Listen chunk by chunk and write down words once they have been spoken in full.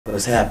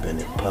What's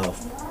happening,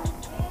 Puff?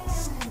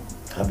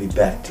 I'll be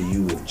back to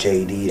you if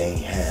JD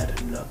ain't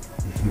had enough.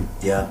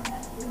 Yeah.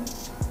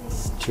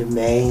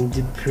 Jermaine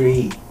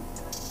Dupri,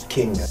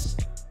 king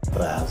of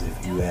files,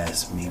 if you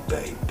ask me,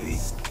 baby.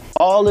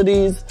 All of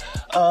these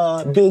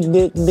big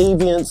dick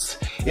deviants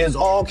is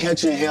all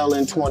catching hell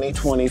in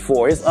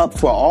 2024. It's up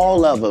for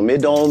all of them.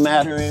 It don't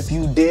matter if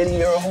you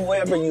Diddy or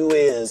whoever you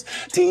is.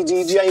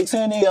 TG Jakes,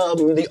 any of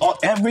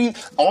them.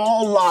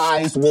 All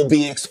lies will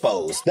be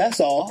exposed. That's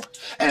all.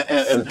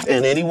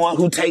 And anyone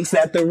who takes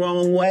that the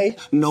wrong way,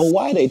 know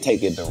why they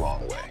take it the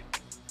wrong way.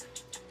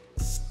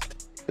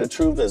 The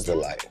truth is the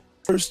light.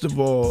 First of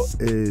all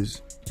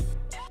is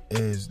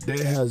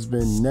there has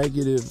been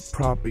negative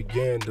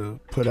propaganda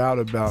put out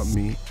about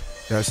me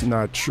that's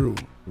not true,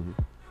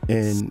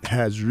 and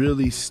has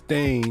really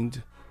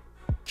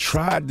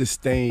tried to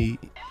stain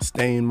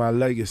my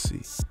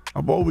legacy.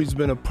 I've always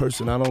been a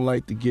person, I don't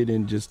like to get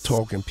in just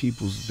talking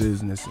people's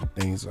business and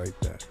things like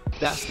that.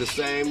 That's the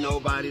same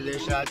nobody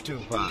that shot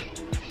Tupac.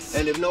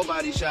 And if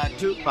nobody shot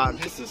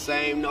Tupac, it's the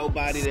same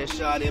nobody that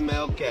shot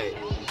MLK.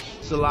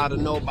 It's a lot of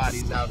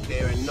nobodies out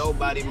there, and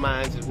nobody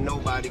minds if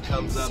nobody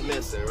comes up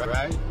missing,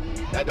 right?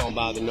 That don't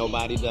bother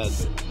nobody,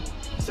 does it?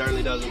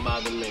 Certainly doesn't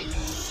bother me.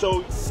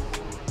 So,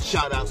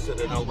 shout outs to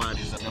the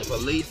nobodies. The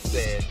police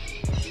said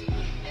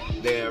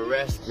they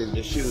arrested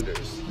the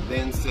shooters,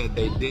 then said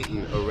they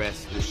didn't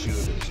arrest the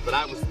shooters, but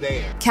I was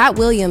there. Katt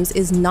Williams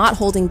is not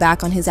holding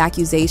back on his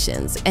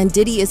accusations, and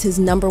Diddy is his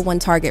 #1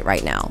 target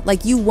right now.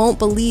 Like, you won't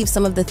believe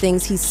some of the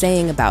things he's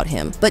saying about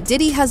him. But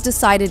Diddy has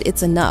decided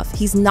it's enough.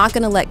 He's not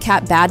gonna let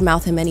Katt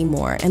badmouth him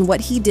anymore, and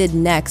what he did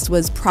next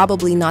was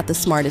probably not the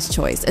smartest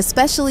choice,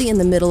 especially in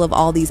the middle of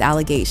all these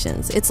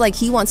allegations. It's like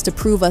he wants to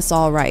prove us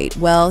all right.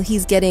 Well,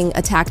 he's getting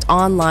attacked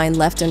online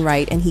left and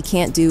right, and he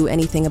can't do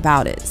anything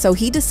about it. So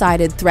he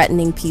decided threatening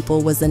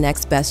people was the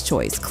next best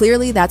choice.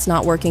 Clearly, that's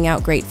not working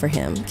out great for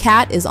him.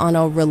 Katt is on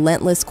a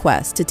relentless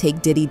quest to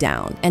take Diddy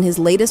down, and his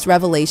latest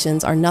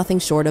revelations are nothing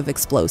short of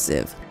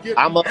explosive.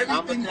 I'm a like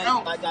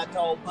I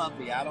told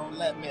Puffy, I don't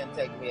let men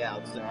take me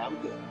out, sir. I'm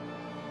good.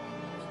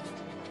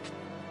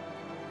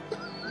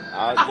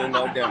 I'll do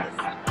no damage.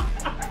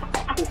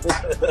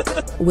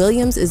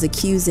 Williams is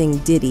accusing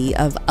Diddy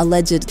of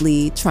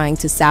allegedly trying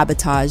to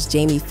sabotage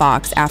Jamie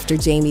Foxx after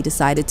Jamie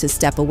decided to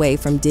step away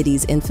from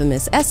Diddy's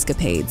infamous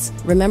escapades.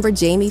 Remember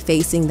Jamie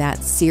facing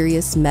that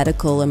serious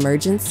medical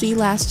emergency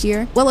last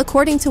year? Well,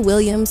 according to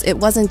Williams, it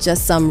wasn't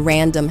just some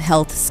random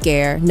health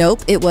scare.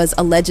 Nope, it was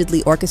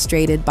allegedly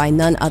orchestrated by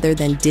none other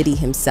than Diddy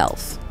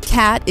himself.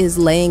 Katt is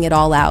laying it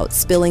all out,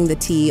 spilling the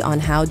tea on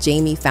how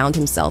Jamie found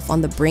himself on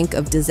the brink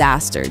of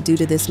disaster due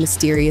to this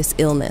mysterious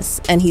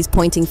illness, and he's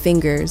pointing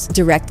fingers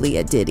directly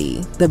at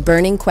Diddy. The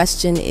burning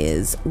question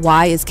is,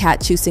 why is Katt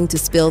choosing to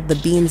spill the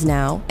beans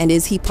now, and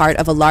is he part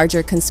of a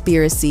larger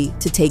conspiracy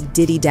to take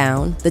Diddy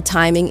down? The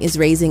timing is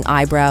raising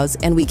eyebrows,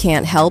 and we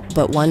can't help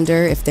but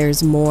wonder if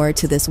there's more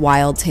to this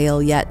wild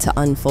tale yet to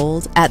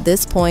unfold. At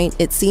this point,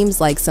 it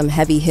seems like some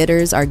heavy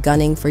hitters are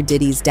gunning for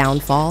Diddy's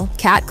downfall.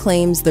 Katt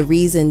claims the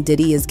reason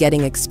Diddy is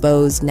getting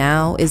exposed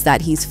now is that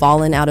he's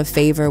fallen out of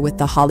favor with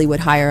the Hollywood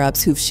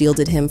higher-ups who've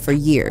shielded him for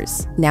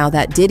years. Now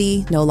that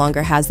Diddy no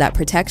longer has that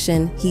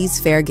protection, he's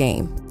fair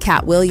game.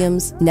 Katt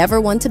Williams,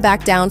 never one to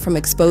back down from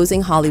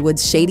exposing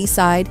Hollywood's shady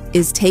side,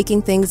 is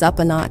taking things up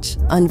a notch,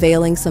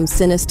 unveiling some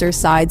sinister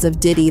sides of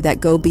Diddy that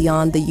go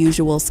beyond the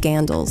usual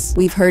scandals.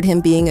 We've heard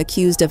him being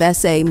accused of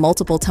SA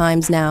multiple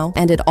times now,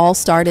 and it all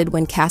started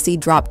when Cassie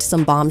dropped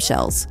some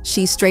bombshells.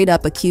 She straight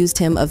up accused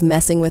him of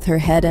messing with her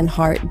head and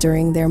heart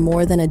during their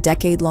more than a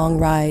decade-long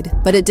ride.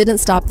 But it didn't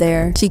stop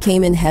there. She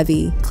came in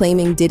heavy,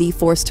 claiming Diddy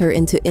forced her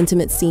into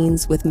intimate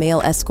scenes with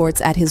male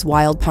escorts at his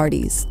wild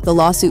parties. The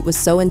lawsuit was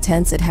so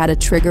intense it had a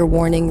trigger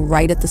warning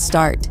right at the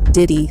start.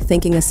 Diddy,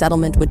 thinking a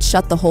settlement would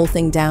shut the whole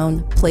thing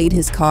down, played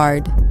his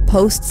card.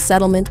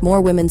 Post-settlement,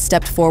 more women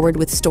stepped forward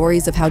with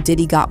stories of how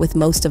Diddy got with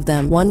most of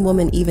them. One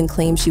woman even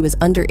claimed she was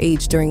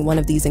underage during one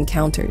of these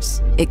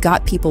encounters. It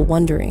got people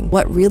wondering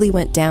what really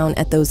went down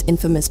at those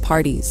infamous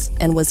parties,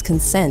 and was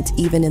consent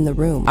even in the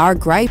room. Our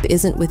gripe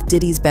isn't with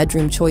Diddy's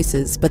bedroom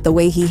choices, but the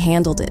way he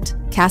handled it.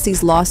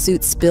 Cassie's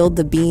lawsuit spilled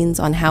the beans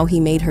on how he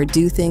made her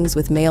do things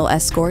with male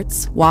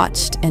escorts,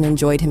 watched, and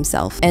enjoyed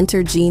himself.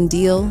 Enter Gene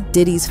Deal,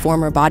 Diddy's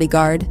former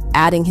bodyguard,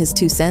 adding his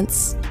 2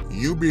 cents.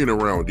 You being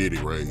around Diddy,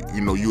 right?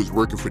 You know, you was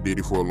working for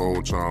Diddy for a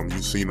long time.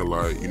 You seen a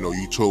lot. You know,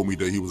 you told me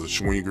that he was a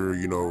swinger,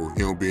 you know,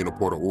 him being a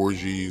part of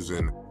orgies.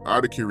 And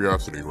out of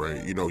curiosity,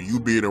 right? You know, you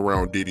being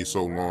around Diddy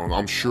so long,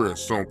 I'm sure at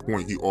some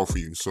point he offered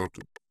you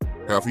something.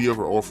 Have he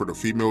ever offered a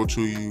female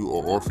to you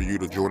or offered you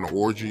to join an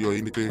orgy or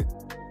anything?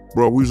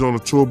 Bro, we was on a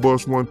tour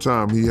bus one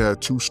time. He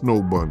had 2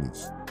 snow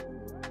bunnies.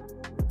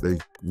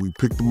 We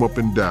picked them up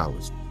in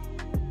Dallas.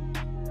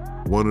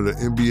 One of the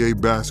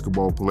NBA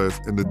basketball players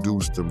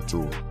introduced him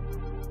to him.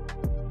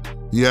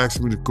 He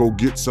asked me to go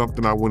get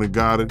something. I went and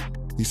got it.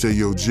 He said,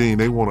 yo, Gene,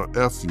 they want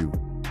to F you,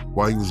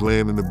 while he was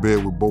laying in the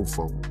bed with both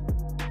of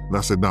them. And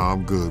I said, nah,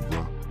 I'm good,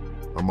 bro.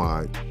 I'm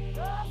all right.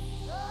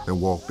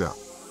 And walked out.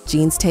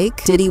 Jean's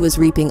take? Diddy was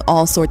reaping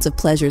all sorts of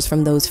pleasures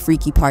from those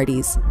freaky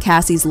parties.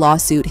 Cassie's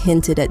lawsuit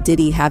hinted at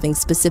Diddy having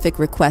specific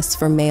requests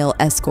for male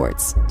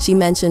escorts. She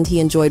mentioned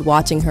he enjoyed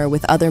watching her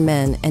with other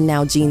men, and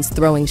now Jean's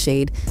throwing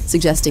shade,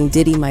 suggesting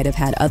Diddy might have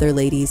had other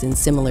ladies in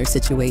similar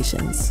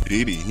situations.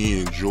 Diddy,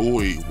 he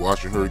enjoyed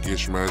watching her get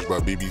smashed by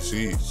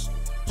BBCs.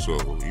 So,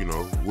 you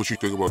know, what you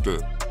think about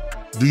that?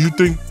 Do you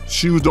think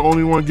she was the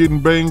only one getting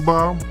banged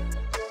by him?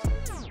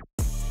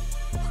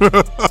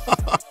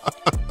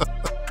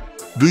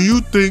 Do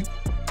you think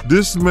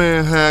this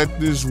man had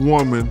this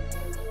woman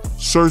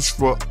search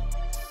for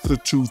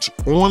prostitutes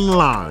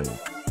online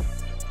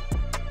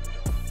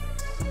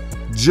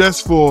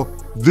just for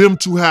them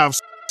to have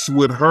sex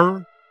with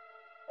her?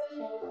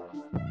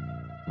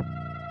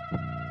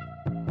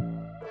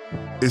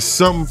 It's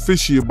something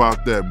fishy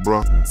about that,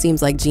 bruh.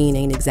 Seems like Jean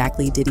ain't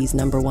exactly Diddy's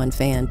 #1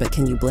 fan, but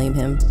can you blame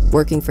him?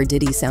 Working for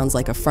Diddy sounds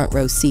like a front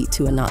row seat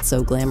to a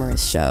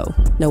not-so-glamorous show.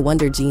 No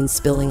wonder Jean's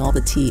spilling all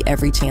the tea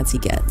every chance he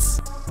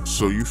gets.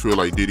 So you feel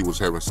like Diddy was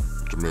having sex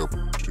with the male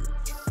prostitutes?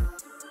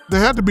 They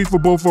had to be for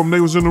both of them. They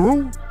was in the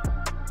room.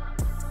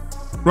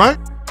 Right?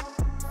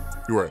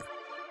 You're right.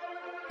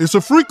 It's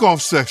a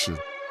freak-off session.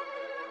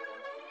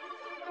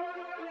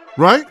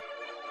 Right?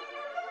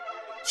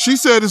 She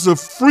said it's a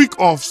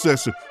freak-off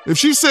session. If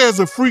she says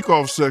a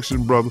freak-off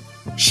session, brother,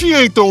 she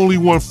ain't the only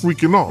one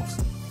freaking off.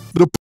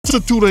 The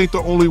prostitute ain't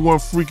the only one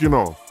freaking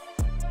off.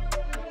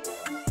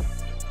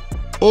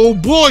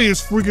 Old boy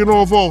is freaking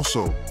off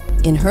also.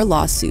 In her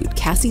lawsuit,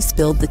 Cassie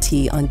spilled the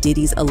tea on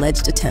Diddy's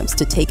alleged attempts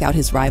to take out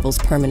his rivals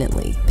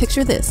permanently.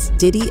 Picture this,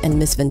 Diddy and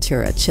Miss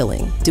Ventura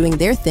chilling, doing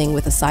their thing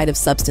with a side of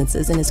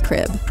substances in his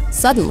crib.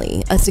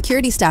 Suddenly, a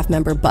security staff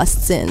member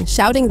busts in,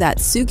 shouting that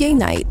Suge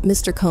Knight,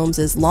 Mr.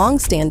 Combs'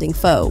 long-standing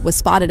foe, was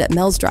spotted at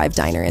Mel's Drive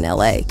Diner in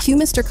LA. Cue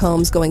Mr.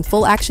 Combs going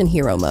full action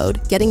hero mode,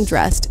 getting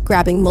dressed,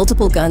 grabbing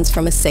multiple guns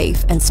from a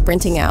safe, and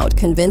sprinting out,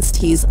 convinced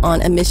he's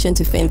on a mission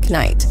to find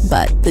Knight.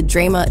 But the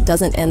drama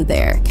doesn't end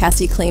there.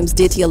 Cassie claims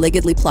Diddy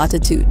allegedly plotted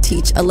to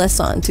teach a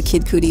lesson to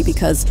Kid Cudi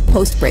because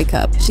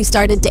post-breakup, she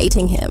started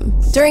dating him.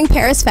 During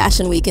Paris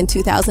Fashion Week in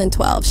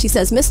 2012, she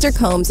says Mr.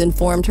 Combs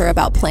informed her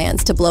about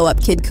plans to blow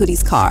up Kid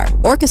Cudi's car,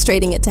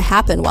 orchestrating it to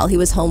happen while he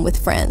was home with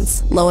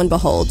friends. Lo and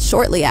behold,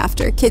 shortly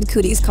after, Kid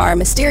Cudi's car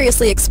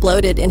mysteriously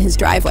exploded in his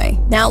driveway.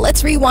 Now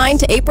let's rewind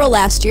to April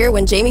last year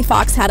when Jamie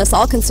Foxx had us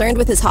all concerned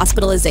with his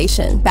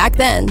hospitalization. Back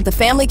then, the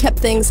family kept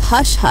things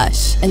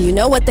hush-hush, and you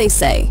know what they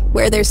say,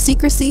 where there's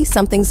secrecy,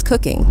 something's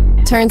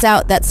cooking. Turns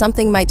out that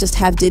something might just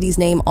have Diddy's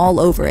name all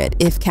over it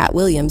if Katt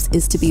Williams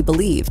is to be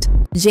believed.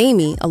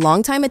 Jamie, a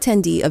longtime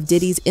attendee of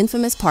Diddy's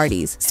infamous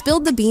parties,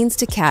 spilled the beans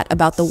to Katt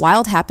about the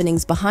wild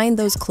happenings behind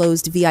those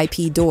closed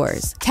VIP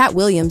doors. Katt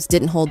Williams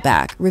didn't hold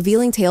back,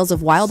 revealing tales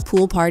of wild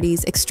pool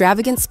parties,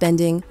 extravagant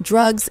spending,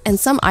 drugs, and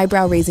some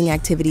eyebrow-raising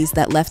activities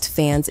that left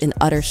fans in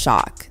utter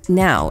shock.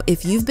 Now,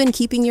 if you've been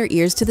keeping your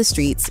ears to the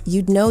streets,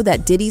 you'd know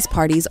that Diddy's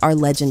parties are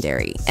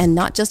legendary, and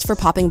not just for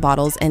popping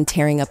bottles and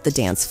tearing up the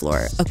dance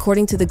floor.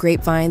 According to the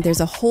grapevine,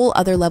 there's a whole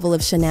other level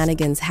of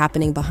shenanigans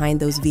happening behind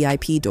those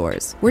VIP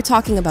doors. We're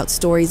talking about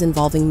stories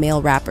involving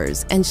male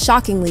rappers, and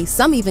shockingly,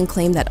 some even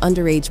claim that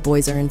underage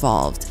boys are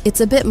involved.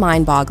 It's a bit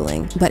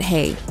mind-boggling, but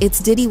hey, it's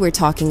Diddy we're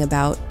talking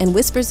about, and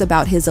whispers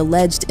about his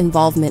alleged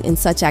involvement in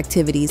such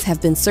activities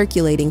have been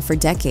circulating for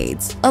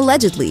decades.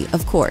 Allegedly,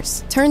 of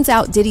course. Turns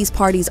out Diddy's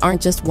parties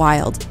aren't just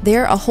wild,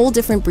 they're a whole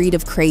different breed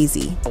of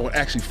crazy. I would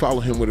actually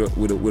follow him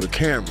with a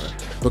camera,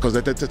 because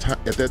at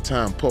that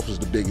time, Puff was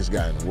the biggest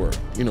guy in the world.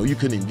 You know, you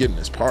couldn't even get in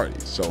his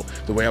parties. So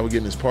the way I would get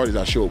in his parties,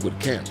 I show up with a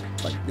camera.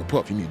 Like, yo,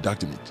 Puff, you need to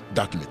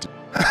document it.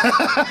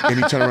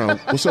 And he turned around,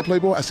 what's up,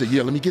 Playboy? I said,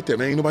 yeah, let me get that,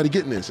 man. Ain't nobody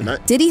getting this. And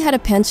Diddy had a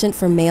penchant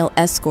for male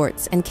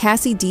escorts, and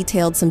Cassie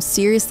detailed some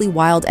seriously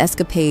wild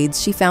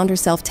escapades she found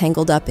herself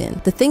tangled up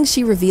in. The things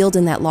she revealed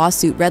in that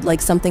lawsuit read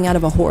like something out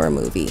of a horror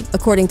movie.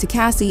 According to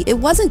Cassie, it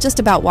wasn't just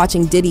about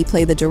watching Diddy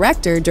play the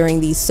director during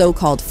these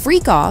so-called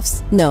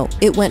freak-offs. No,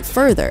 it went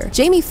further.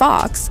 Jamie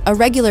Foxx, a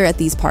regular at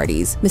these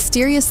parties,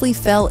 mysteriously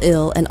fell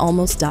ill and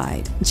almost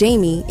died.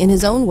 Jamie, in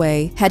his own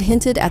way, had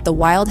hinted at the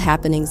wild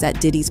happenings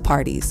at Diddy's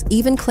parties,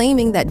 even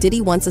claiming that Diddy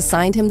once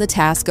assigned him the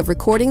task of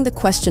recording the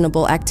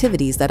questionable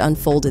activities that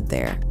unfolded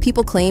there.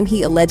 People claim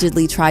he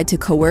allegedly tried to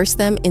coerce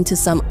them into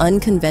some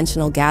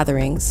unconventional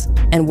gatherings.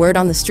 And word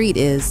on the street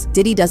is,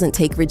 Diddy doesn't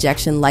take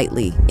rejection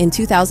lightly. In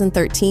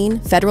 2013,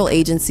 federal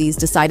agencies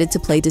decided to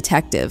play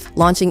detective,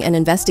 launching an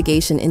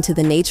investigation into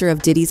the nature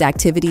of Diddy's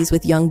activities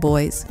with young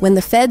boys. When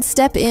the feds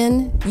step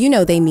in, you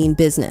know they mean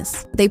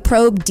business. They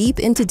probe deep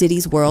into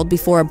Diddy's world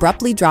before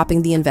abruptly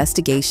dropping the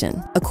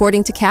investigation.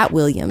 According to Katt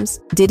Williams,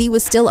 Diddy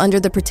was still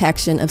under the protection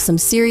of some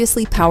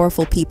seriously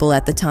powerful people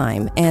at the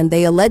time, and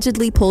they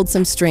allegedly pulled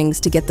some strings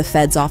to get the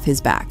feds off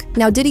his back.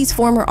 Now, Diddy's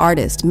former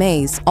artist,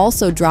 Maze,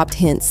 also dropped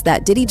hints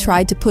that Diddy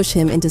tried to push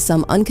him into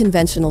some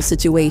unconventional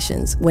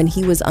situations when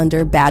he was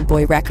under Bad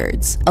Boy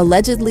Records.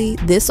 Allegedly,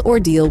 this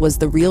ordeal was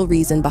the real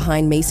reason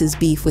behind Mace's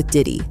beef with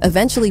Diddy,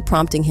 eventually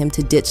prompting him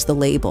to ditch the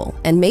label.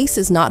 And Mace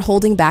is not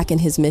holding back in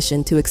his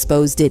mission to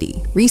expose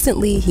Diddy.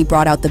 Recently, he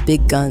brought out the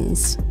big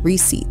guns,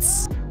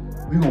 receipts.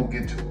 We gonna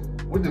get to it.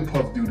 What did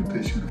Puff do to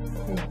piss you the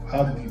fuck off?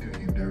 How did he do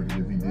you dirty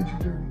if he did you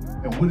dirty?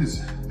 And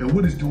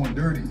what is doing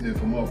dirty if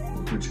a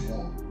motherfucker put you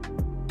on?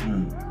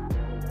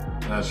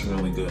 That's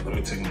really good. Let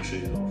me take my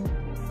shit off.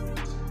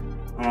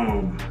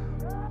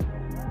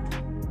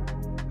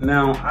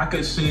 Now, I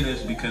could say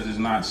this because it's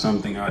not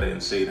something I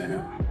didn't say to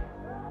him.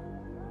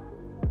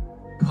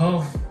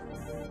 Puff,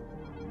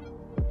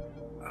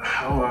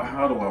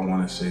 how do I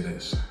want to say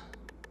this?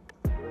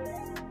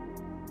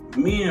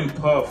 Me and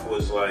Puff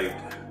was like,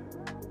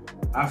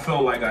 I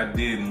felt like I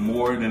did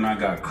more than I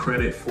got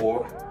credit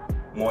for,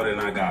 more than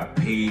I got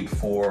paid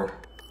for.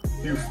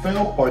 You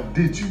felt or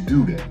did you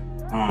do that?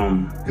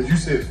 Because you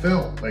said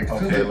felt. Like,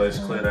 okay, let's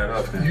clear that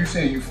up then. You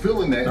saying you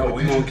feeling that? No,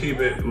 we're gonna keep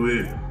it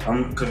with,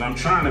 because I'm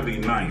trying to be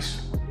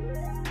nice.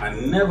 I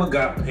never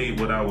got paid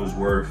what I was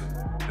worth,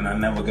 and I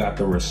never got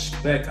the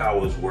respect I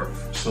was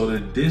worth. So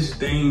this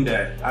thing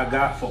that I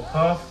got for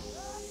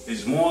Puff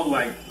is more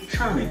like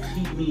trying to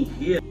keep me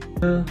here.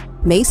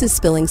 Mase is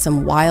spilling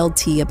some wild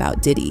tea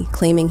about Diddy,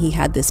 claiming he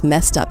had this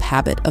messed up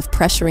habit of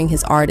pressuring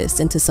his artists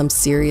into some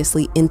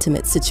seriously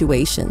intimate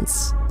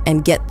situations.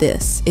 And get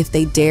this, if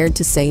they dared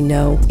to say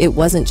no, it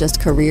wasn't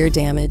just career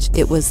damage,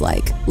 it was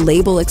like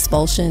label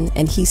expulsion,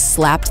 and he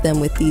slapped them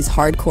with these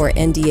hardcore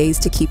NDAs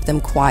to keep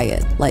them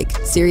quiet. Like,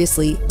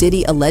 seriously,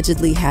 Diddy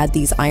allegedly had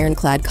these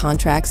ironclad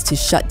contracts to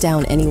shut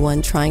down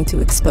anyone trying to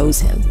expose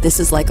him. This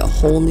is like a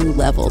whole new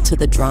level to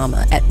the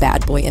drama at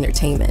Bad Boy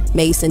Entertainment.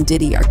 Mase and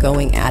Diddy are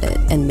going at it,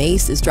 and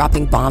Mase is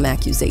dropping bomb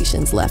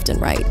accusations left and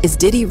right. Is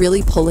Diddy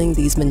really pulling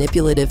these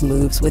manipulative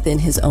moves within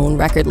his own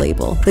record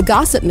label? The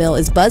gossip mill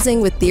is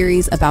buzzing with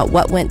theories about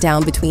what went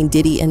down between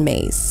Diddy and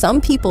Mase.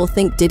 Some people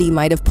think Diddy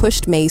might have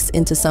pushed Mase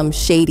into some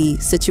shady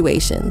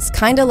situations,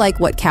 kinda like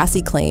what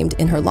Cassie claimed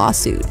in her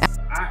lawsuit.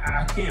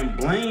 I can't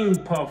blame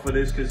Puff for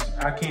this because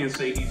I can't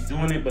say he's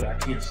doing it, but I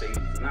can't say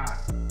he's not.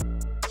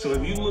 So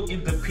if you look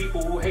at the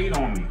people who hate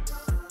on me,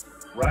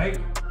 right?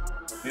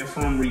 They're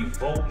from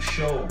Revolt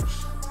shows.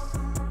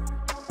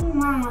 Who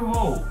run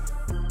Revolt?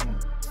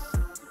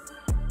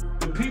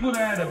 The people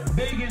that had the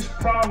biggest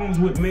problems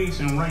with Mase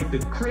and write the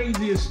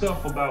craziest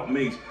stuff about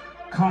Mase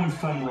come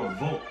from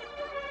Revolt.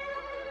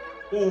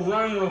 Who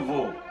run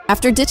Revolt?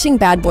 After ditching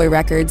Bad Boy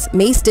Records,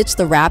 Mase ditched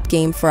the rap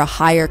game for a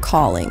higher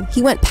calling.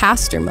 He went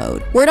pastor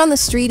mode. Word on the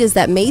street is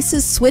that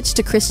Mase's switch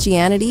to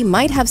Christianity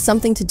might have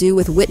something to do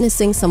with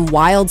witnessing some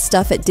wild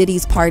stuff at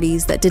Diddy's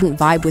parties that didn't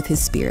vibe with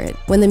his spirit.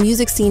 When the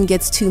music scene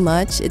gets too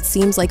much, it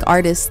seems like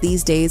artists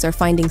these days are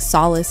finding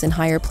solace in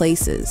higher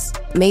places.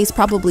 Mase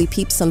probably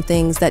peeped some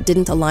things that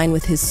didn't align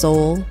with his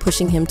soul,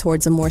 pushing him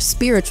towards a more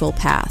spiritual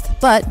path.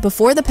 But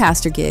before the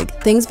pastor gig,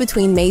 things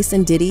between Mase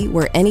and Diddy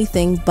were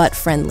anything but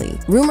friendly.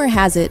 Rumor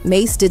has it,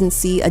 Mase didn't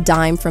see a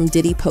dime from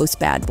Diddy post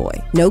Bad Boy.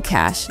 No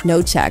cash,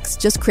 no checks,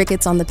 just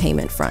crickets on the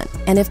payment front.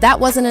 And if that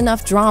wasn't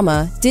enough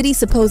drama, Diddy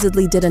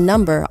supposedly did a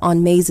number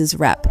on Mase's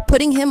rep,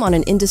 putting him on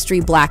an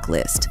industry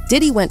blacklist.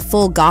 Diddy went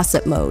full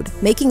gossip mode,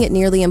 making it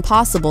nearly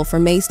impossible for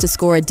Mase to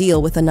score a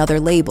deal with another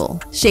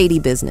label. Shady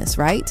business,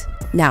 right?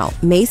 Now,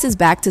 Mase is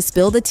back to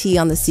spill the tea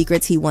on the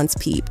secrets he once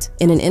peeped.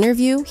 In an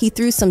interview, he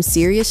threw some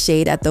serious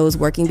shade at those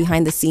working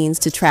behind the scenes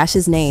to trash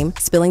his name,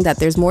 spilling that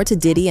there's more to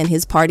Diddy and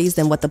his parties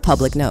than what the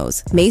public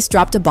knows. Mase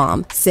dropped a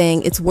bomb,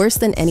 saying it's worse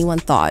than anyone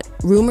thought.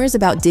 Rumors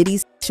about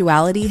Diddy's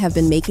sexuality have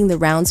been making the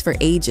rounds for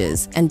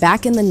ages, and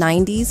back in the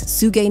 90s,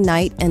 Suge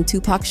Knight and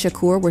Tupac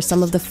Shakur were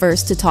some of the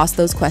first to toss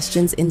those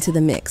questions into the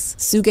mix.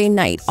 Suge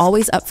Knight,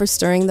 always up for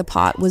stirring the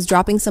pot, was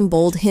dropping some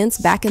bold hints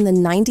back in the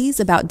 90s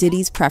about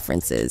Diddy's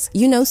preferences.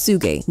 You know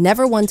Suge,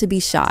 never one to be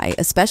shy,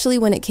 especially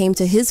when it came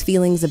to his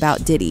feelings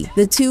about Diddy.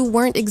 The two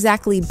weren't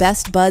exactly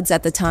best buds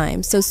at the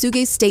time, so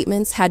Suge's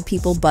statements had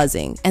people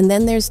buzzing. And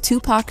then there's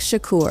Tupac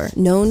Shakur,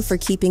 known for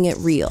keeping it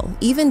real.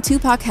 Even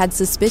Tupac had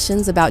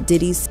suspicions about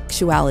Diddy's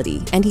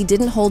sexuality, and he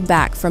didn't hold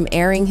back from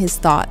airing his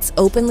thoughts,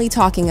 openly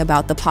talking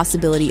about the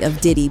possibility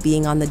of Diddy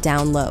being on the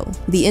down low.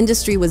 The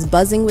industry was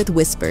buzzing with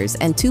whispers,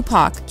 and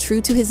Tupac, true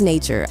to his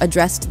nature,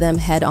 addressed them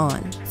head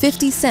on.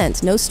 50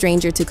 Cent, no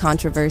stranger to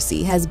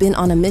controversy, has been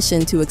on a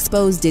mission to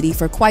expose Diddy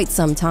for quite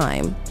some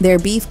time. Their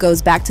beef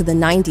goes back to the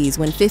 90s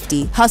when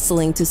 50,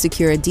 hustling to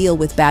secure a deal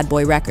with Bad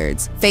Boy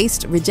Records,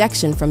 faced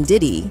rejection from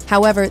Diddy.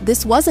 However,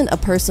 this wasn't a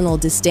personal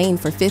disdain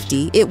for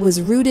 50, it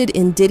was rooted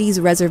in Diddy's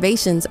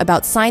reservations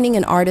about signing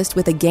an artist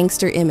with a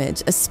gangster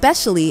image,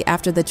 especially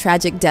after the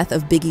tragic death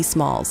of Biggie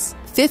Smalls.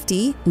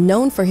 50,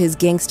 known for his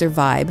gangster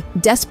vibe,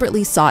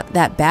 desperately sought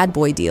that Bad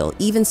Boy deal,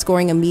 even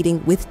scoring a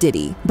meeting with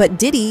Diddy. But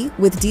Diddy,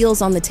 with deals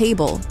on the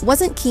table,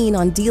 wasn't keen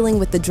on dealing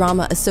with the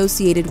drama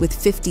associated with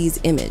 50's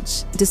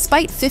image.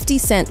 Despite 50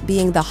 Cent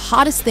being the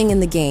hottest thing in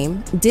the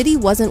game, Diddy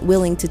wasn't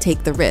willing to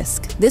take the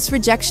risk. This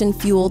rejection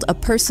fueled a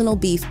personal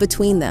beef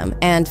between them,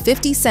 and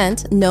 50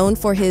 Cent, known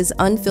for his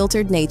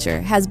unfiltered nature,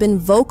 has been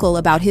vocal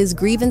about his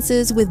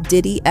grievances with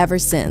Diddy ever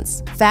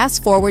since.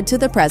 Fast forward to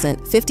the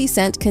present, 50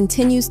 Cent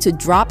continues to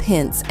drop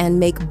hints and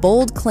make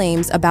bold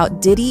claims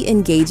about Diddy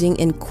engaging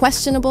in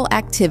questionable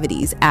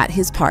activities at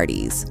his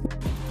parties.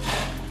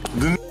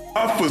 The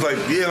off was like,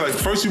 yeah, like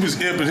first he was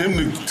amping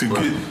him to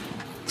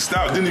get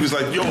stopped. Then he was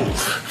like, yo,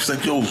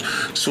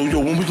 so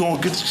when we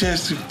gonna get the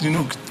chance to,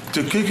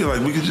 to kick it,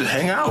 like we could just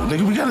hang out,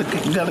 nigga. We gotta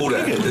kick it.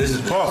 This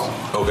is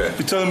Puff. Okay.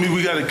 He telling me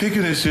we gotta kick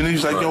it and shit. And he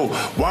was like, yo,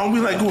 why don't we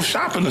like go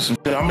shopping or some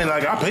shit? I mean,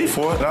 like I pay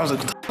for it. And I was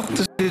like, what the fuck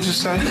this shit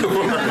just say?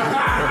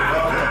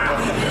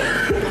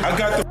 I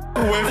got the fuck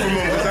away from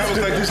him because I was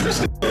like, this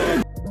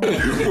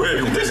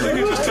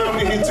nigga just tell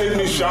me he take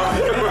me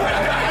shopping.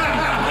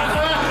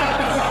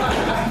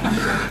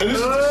 And this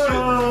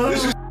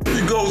is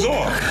it goes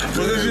on.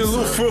 But there's just a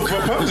little fruit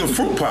pop. It's a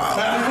fruit pop.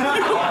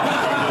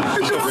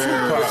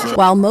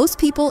 While most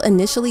people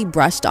initially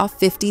brushed off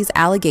 50's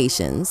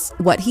allegations,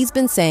 what he's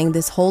been saying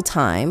this whole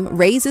time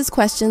raises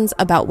questions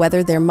about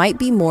whether there might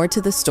be more to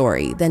the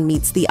story than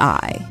meets the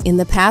eye. In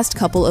the past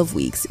couple of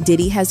weeks,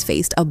 Diddy has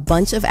faced a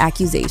bunch of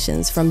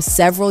accusations from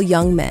several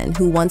young men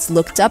who once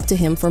looked up to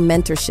him for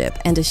mentorship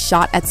and a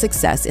shot at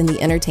success in the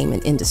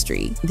entertainment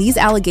industry. These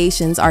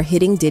allegations are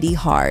hitting Diddy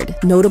hard.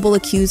 Notable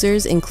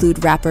accusers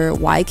include rapper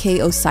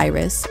YK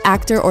Osiris,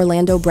 actor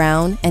Orlando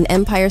Brown, and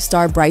Empire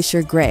star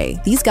Brycer Gray.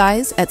 These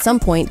guys, at some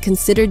point,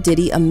 considered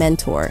Diddy a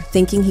mentor,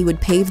 thinking he would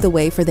pave the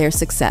way for their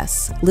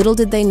success. Little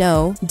did they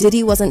know,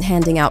 Diddy wasn't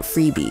handing out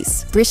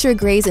freebies. Brycer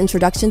Gray's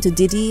introduction to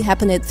Diddy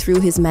happened through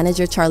his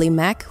manager Charlie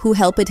Mack, who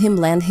helped him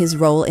land his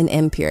role in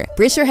Empire.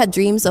 Brycer had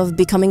dreams of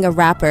becoming a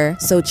rapper,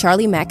 so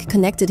Charlie Mack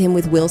connected him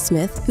with Will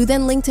Smith, who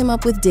then linked him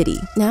up with Diddy.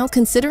 Now,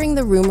 considering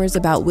the rumors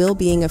about Will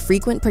being a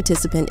frequent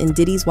participant in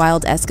Diddy's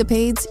wild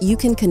escapades, you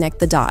can connect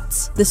the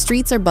dots. The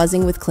streets are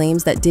buzzing with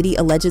claims that Diddy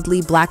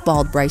allegedly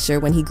blackballed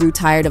Brycer when he grew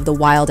tired of the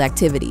wild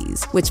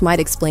activities, which might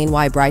explain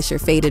why Brycer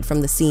faded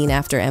from the scene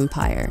after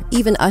Empire.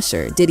 Even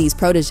Usher, Diddy's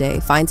protege,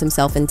 finds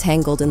himself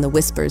entangled in the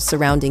whispers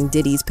surrounding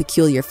Diddy's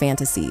peculiar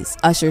fantasies.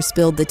 Usher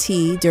spilled the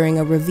tea during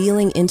a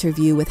revealing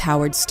interview with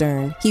Howard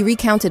Stern. He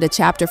recounted a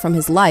chapter from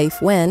his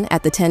life when,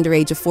 at the tender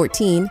age of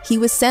 14, he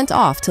was sent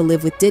off to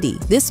live with Diddy.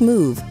 This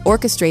move,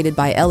 orchestrated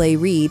by L.A.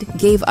 Reid,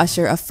 gave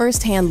Usher a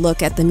first-hand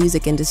look at the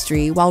music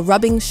industry while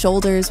rubbing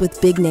shoulders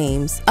with big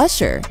names.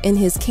 Usher, in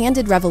his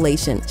candid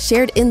revelation,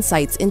 shared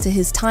insights into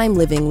his time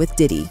living with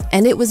Diddy,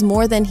 and it was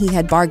more than he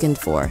had bargained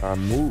for. I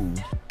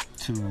moved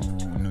to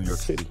New York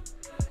City,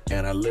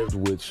 and I lived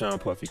with Sean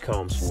Puffy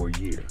Combs for a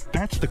year.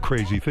 That's the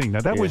crazy thing.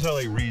 Now, that was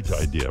L.A. Reid's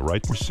idea,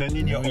 right? We're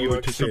sending you over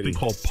to something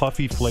called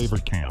Puffy Flavor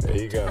Camp. There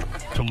you go.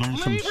 To learn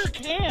Flavor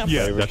Camp?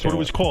 Yeah, Flavor that's Camp. what it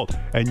was called.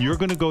 And you're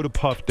going to go to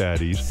Puff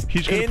Daddy's.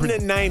 He's going in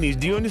the 90s.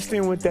 Do you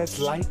understand what that's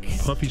like?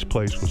 Puffy's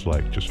place was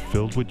like just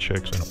filled with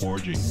chicks and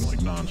orgies like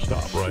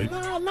nonstop, right?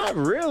 No, not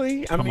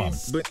really. Come on.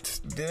 But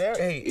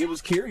hey, it was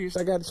curious.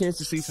 I got a chance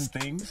to see some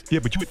things. Yeah,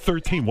 but you were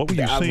 13. What were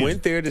you seeing? I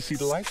went there to see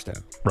the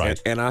lifestyle.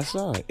 Right. And I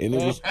saw it. And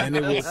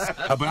it was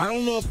but I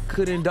don't know if I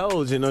could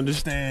indulge and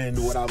understand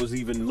what I was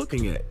even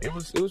looking at. It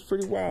was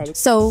pretty wild.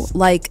 So,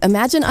 like,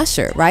 imagine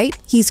Usher, right?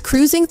 He's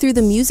cruising through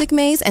the music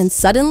maze and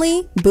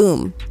suddenly,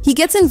 boom, he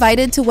gets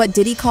invited to what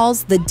Diddy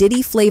calls the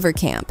Diddy Flavor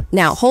Camp.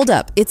 Now, hold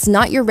up, it's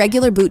not your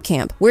regular boot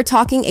camp. We're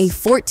talking a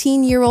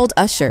 14-year-old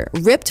Usher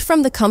ripped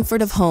from the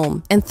comfort of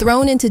home and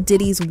thrown into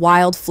Diddy's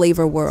wild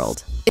flavor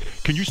world.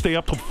 Can you stay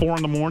up till 4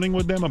 in the morning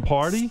with them and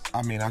party?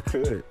 I mean, I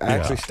could. I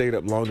actually stayed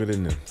up longer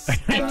than them.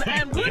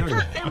 And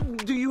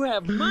do you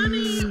have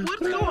money?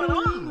 What's going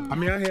on? I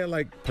mean, I had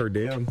like per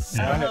diem.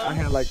 I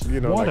had like,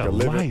 what like a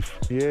living. life.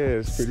 Yeah,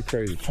 it's pretty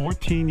crazy.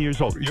 14 years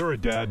old. You're a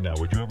dad now.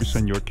 Would you ever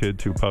send your kid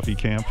to Puffy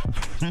Camp?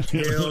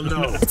 Hell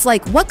no. It's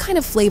like, what kind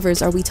of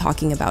flavors are we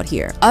talking about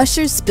here?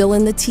 Usher's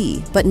spilling the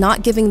tea, but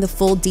not giving the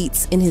full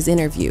deets in his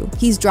interview.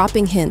 He's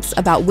dropping hints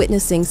about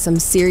witnessing some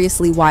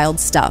seriously wild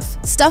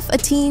stuff. Stuff a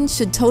teen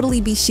should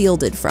totally be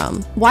shielded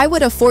from. Why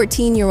would a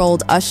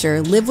 14-year-old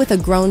Usher live with a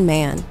grown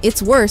man?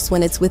 It's worse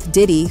when it's with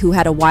Diddy, who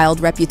had a wild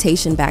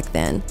reputation back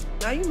then.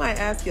 Now you might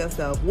ask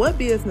yourself, what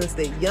business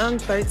did young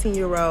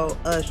 13-year-old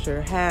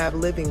Usher have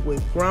living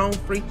with grown,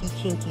 freaky,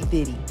 kinky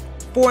Diddy?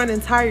 For an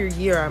entire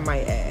year, I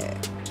might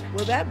add.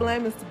 Well, that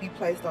blame is to be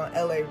placed on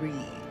L.A. Reid.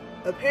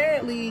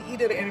 Apparently, he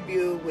did an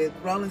interview with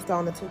Rolling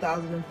Stone in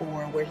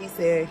 2004 where he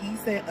said he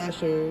sent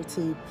Usher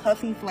to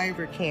Puffy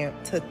Flavor Camp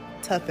to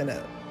toughen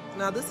up.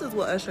 Now, this is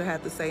what Usher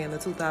had to say in the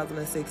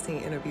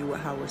 2016 interview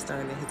with Howard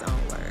Stern in his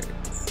own words.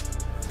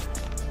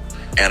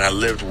 And I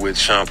lived with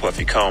Sean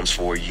Puffy Combs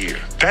for a year.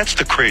 That's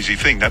the crazy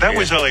thing. Now, that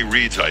was L.A.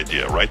 Reid's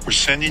idea, right? We're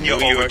sending you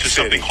over to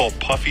something called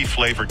Puffy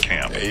Flavor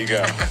Camp. There you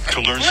go.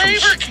 To learn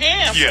Flavor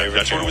Camp? Yeah,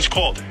 that's what it was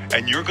called.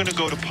 And you're going to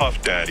go to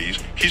Puff Daddy's.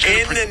 He's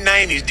in the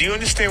 90s. Do you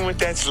understand what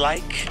that's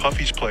like?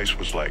 Puffy's place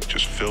was like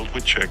just filled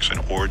with chicks and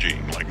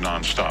orgying like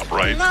nonstop,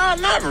 right? No,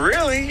 not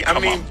really. I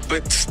mean,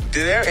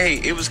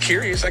 hey, it was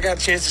curious. I got a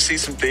chance to see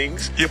some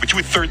things. Yeah, but you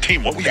were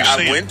 13. What were you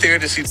seeing? I went there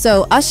to see.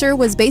 So Usher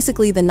was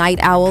basically the night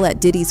owl at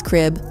Diddy's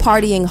crib, partying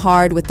partying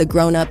hard with the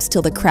grown-ups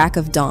till the crack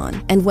of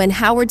dawn. And when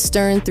Howard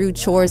Stern threw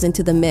chores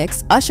into the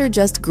mix, Usher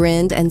just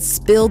grinned and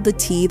spilled the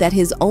tea that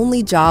his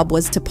only job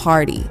was to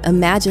party.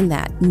 Imagine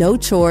that. No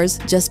chores,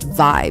 just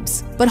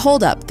vibes. But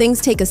hold up, things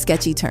take a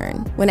sketchy turn.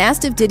 When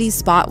asked if Diddy's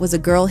spot was a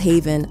girl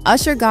haven,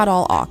 Usher got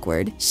all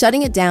awkward,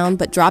 shutting it down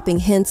but dropping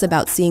hints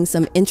about seeing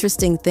some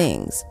interesting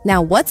things.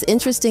 Now, what's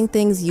interesting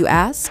things, you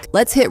ask?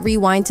 Let's hit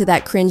rewind to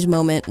that cringe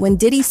moment when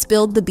Diddy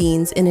spilled the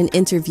beans in an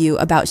interview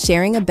about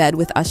sharing a bed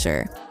with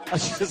Usher. I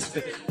should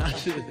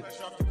That's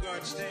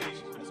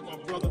my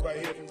brother right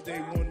here from day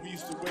one. We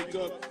used to wake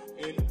up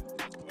and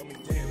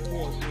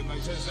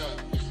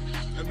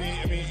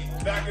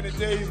back in the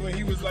days when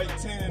he was like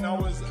 10 and I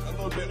was a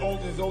little bit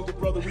older, his older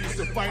brother, we used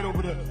to fight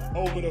over the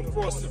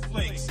Frosted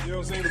Flakes. You know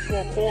what I'm saying?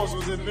 Before pause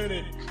was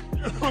invented. You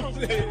know what I'm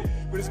saying?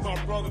 But it's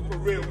my brother for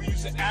real. We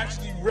used to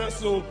actually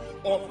wrestle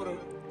off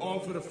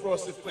of the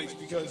Frosted Flakes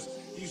because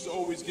he used to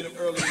always get up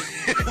early.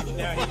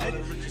 Now he's one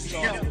of the richest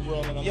stars in the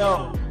world.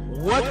 Yo,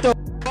 what the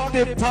f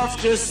did Puff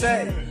just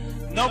say?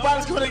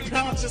 Nobody's gonna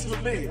acknowledge this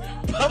with me.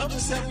 Puff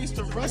just said we used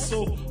to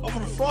wrestle over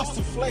the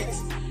Frosted Flakes.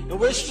 And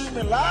we're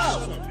streaming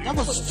live. That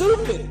was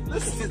stupid.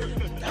 Listen,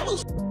 that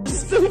was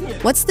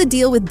stupid. What's the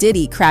deal with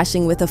Diddy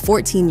crashing with a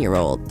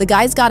 14-year-old? The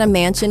guy's got a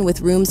mansion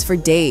with rooms for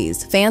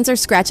days. Fans are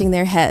scratching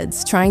their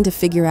heads, trying to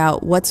figure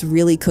out what's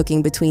really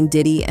cooking between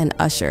Diddy and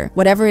Usher.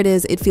 Whatever it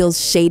is, it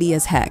feels shady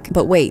as heck.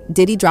 But wait,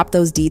 Diddy dropped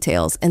those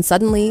details, and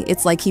suddenly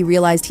it's like he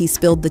realized he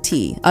spilled the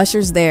tea.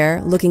 Usher's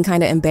there, looking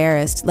kinda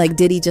embarrassed, like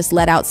Diddy just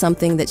let out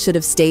something that should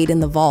have stayed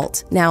in the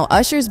vault. Now,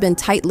 Usher's been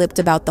tight-lipped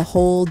about the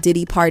whole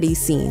Diddy party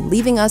scene,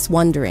 leaving us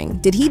wondering,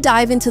 did he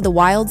dive into the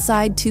wild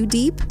side too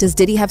deep? Does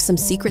Diddy have some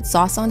secret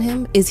sauce on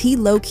him? Is he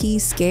low-key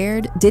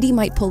scared Diddy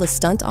might pull a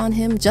stunt on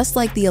him, just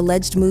like the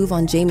alleged move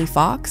on Jamie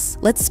Foxx?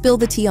 Let's spill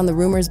the tea on the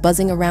rumors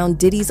buzzing around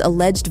Diddy's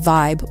alleged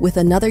vibe with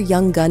another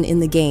young gun in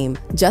the game,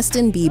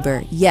 Justin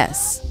Bieber.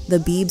 Yes, the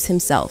Biebs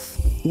himself.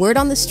 Word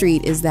on the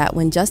street is that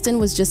when Justin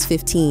was just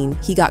 15,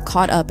 he got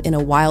caught up in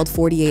a wild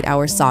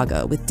 48-hour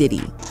saga with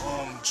Diddy.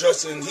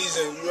 Justin,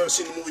 you ever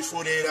seen the movie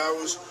 48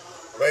 Hours?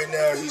 Right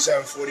now, he's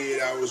having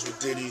 48 hours with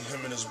Diddy,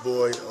 him and his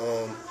boy.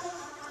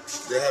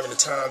 They're having the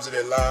times of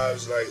their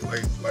lives, like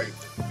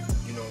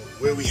you know,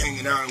 where we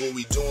hanging out and what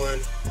we doing.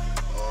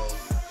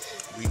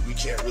 We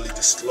can't really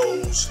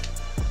disclose,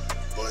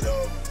 but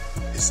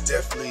it's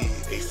definitely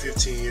a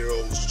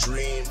 15-year-old's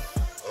dream.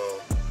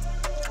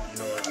 You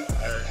know,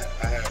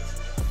 I have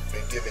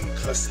been given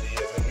custody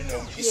of him. You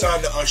know, he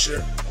signed to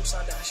Usher.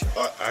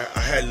 I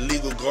had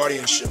legal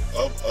guardianship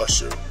of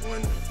Usher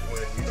when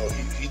you know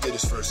he did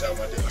his first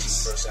album. I did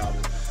his first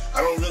album.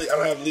 I don't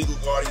have legal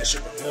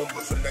guardianship of him,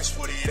 but for the next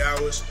 48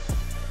 hours,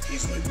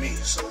 he's with me.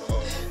 So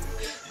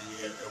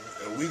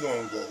and we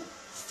gonna go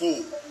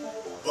full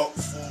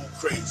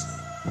crazy.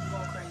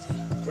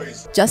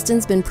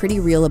 Justin's been pretty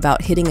real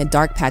about hitting a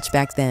dark patch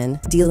back then,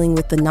 dealing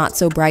with the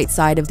not-so-bright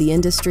side of the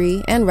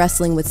industry and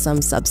wrestling with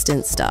some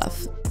substance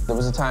stuff. There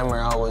was a time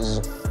where I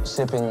was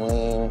sipping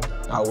lean,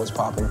 I was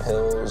popping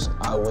pills,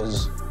 I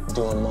was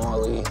doing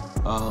Molly,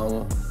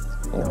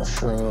 you know,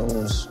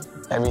 shrooms,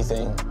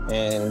 everything,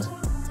 and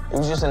it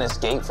was just an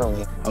escape for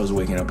me. I was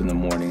waking up in the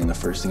morning and the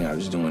first thing I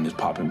was doing is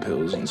popping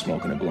pills and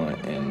smoking a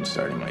blunt and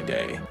starting my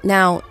day.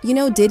 Now, you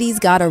know Diddy's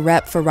got a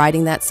rep for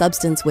riding that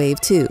substance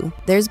wave too.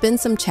 There's been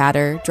some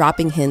chatter,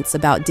 dropping hints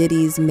about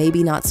Diddy's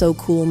maybe not so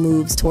cool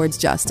moves towards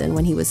Justin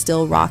when he was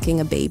still rocking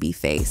a baby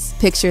face.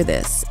 Picture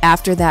this,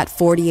 after that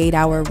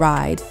 48-hour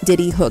ride,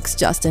 Diddy hooks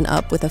Justin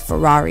up with a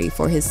Ferrari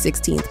for his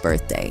 16th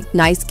birthday.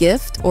 Nice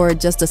gift, or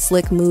just a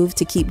slick move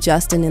to keep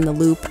Justin in the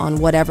loop on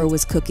whatever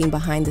was cooking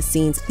behind the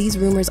scenes? These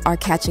rumors are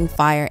catching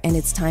fire, and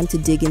it's time to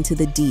dig into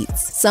the deets.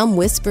 Some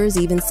whispers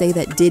even say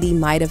that Diddy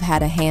might have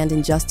had a hand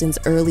in Justin's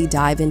early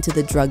dive into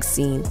the drug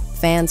scene.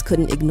 Fans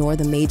couldn't ignore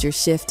the major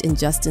shift in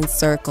Justin's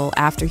circle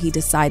after he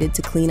decided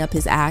to clean up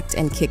his act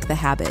and kick the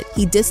habit.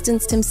 He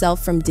distanced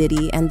himself from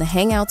Diddy, and the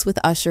hangouts with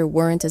Usher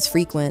weren't as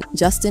frequent.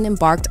 Justin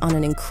embarked on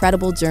an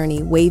incredible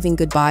journey, waving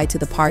goodbye to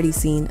the party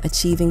scene,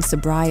 achieving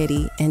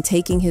sobriety, and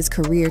taking his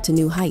career to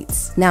new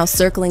heights. Now,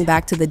 circling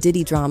back to the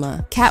Diddy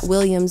drama, Katt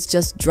Williams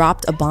just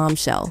dropped a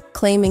bombshell,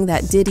 claiming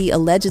that Diddy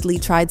allegedly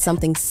tried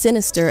something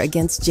sinister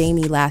against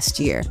Jamie last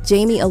year.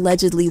 Jamie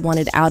allegedly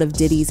wanted out of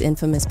Diddy's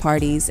infamous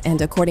parties,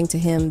 and according to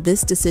him,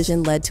 this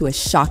decision led to a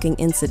shocking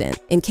incident.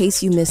 In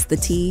case you missed the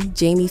tea,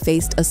 Jamie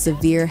faced a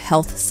severe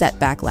health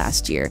setback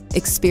last year,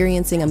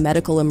 experiencing a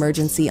medical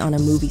emergency on a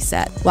movie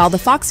set. While the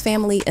Fox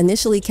family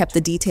initially kept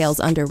the details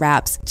under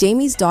wraps,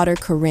 Jamie's daughter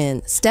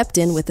Corinne stepped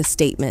in with a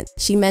statement.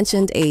 She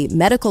mentioned a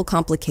medical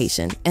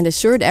complication and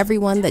assured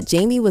everyone that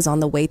Jamie was on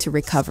the way to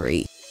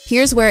recovery.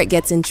 Here's where it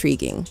gets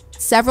intriguing.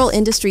 Several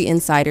industry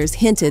insiders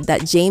hinted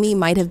that Jamie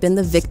might have been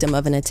the victim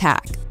of an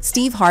attack.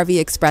 Steve Harvey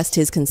expressed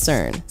his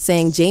concern,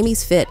 saying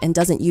Jamie's fit and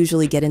doesn't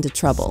usually get into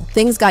trouble.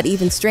 Things got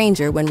even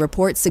stranger when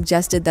reports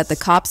suggested that the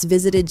cops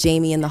visited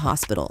Jamie in the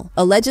hospital.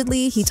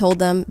 Allegedly, he told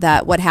them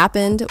that what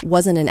happened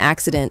wasn't an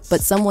accident,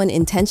 but someone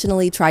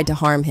intentionally tried to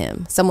harm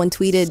him. Someone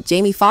tweeted,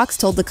 "Jamie Foxx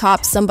told the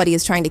cops somebody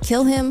is trying to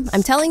kill him.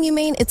 I'm telling you,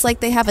 man, it's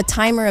like they have a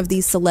timer of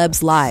these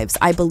celebs' lives.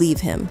 I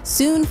believe him."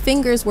 Soon,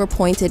 fingers were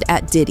pointed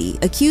at Diddy,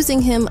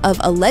 accusing him of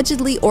allegedly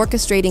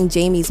orchestrating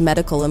Jamie's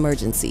medical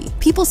emergency.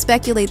 People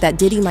speculate that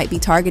Diddy might be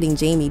targeting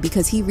Jamie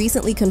because he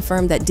recently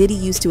confirmed that Diddy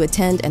used to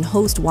attend and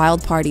host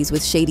wild parties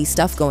with shady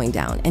stuff going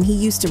down, and he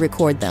used to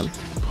record them.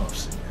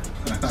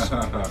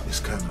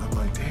 It's kind of, I'm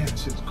like, damn,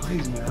 this shit's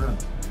crazy, man.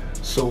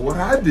 So what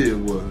I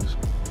did was,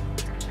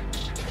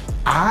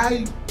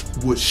 I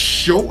would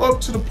show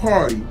up to the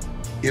party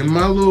in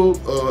my little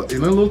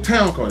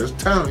town car. This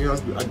town, you know,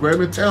 I grabbed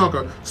my town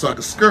car so I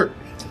could skirt.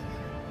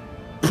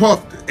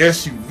 Puff the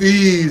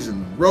SUVs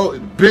and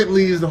the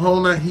Bentleys, the whole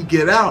night. He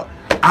get out,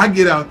 I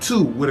get out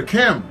too with a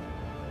camera.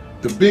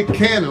 The big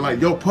Canon, like,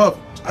 yo, Puff,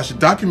 I should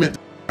document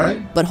that,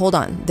 right? But hold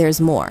on,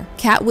 there's more.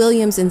 Katt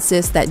Williams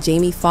insists that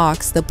Jamie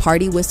Foxx, the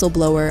party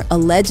whistleblower,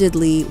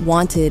 allegedly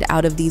wanted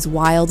out of these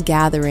wild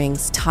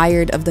gatherings,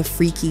 tired of the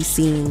freaky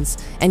scenes.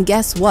 And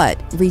guess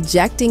what?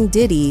 Rejecting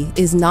Diddy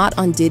is not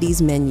on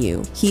Diddy's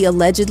menu. He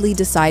allegedly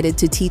decided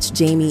to teach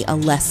Jamie a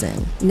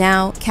lesson.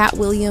 Now, Katt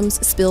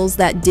Williams spills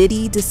that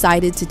Diddy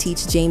decided to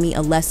teach Jamie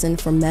a lesson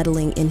for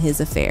meddling in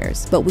his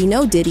affairs. But we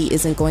know Diddy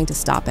isn't going to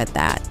stop at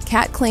that.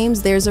 Katt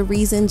claims there's a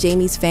reason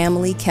Jamie's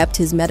family kept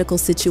his medical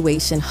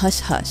situation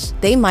hush-hush.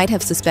 They might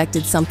have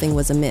suspected something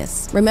was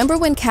amiss. Remember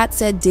when Katt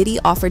said Diddy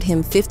offered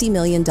him $50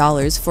 million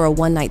for a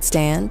one-night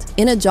stand?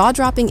 In a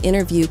jaw-dropping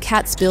interview,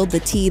 Katt spilled the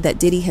tea that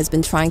Diddy has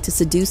been trying to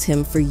seduce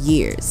him for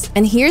years.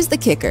 And here's the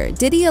kicker.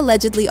 Diddy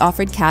allegedly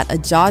offered Katt a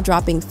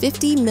jaw-dropping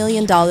 $50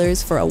 million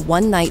for a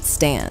one-night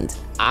stand.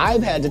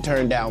 I've had to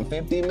turn down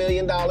 $50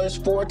 million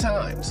 4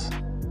 times.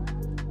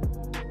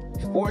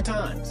 4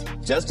 times.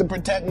 Just to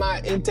protect my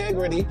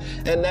integrity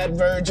and that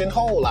virgin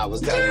hole I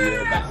was telling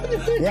you about.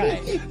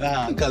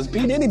 Right. Because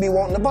P. Diddy be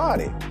wanting to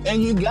party.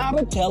 And you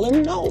gotta tell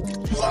him no.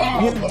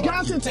 You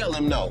got to tell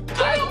him no.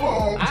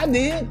 I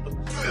did.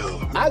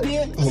 I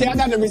did. See, I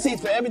got the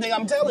receipts for everything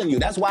I'm telling you.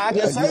 That's why I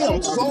can say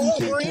them so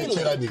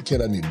freely.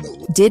 Kid, I need to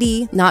know.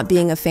 Diddy, not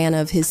being a fan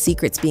of his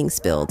secrets being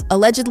spilled,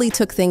 allegedly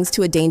took things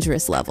to a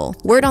dangerous level.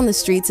 Word on the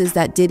streets is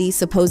that Diddy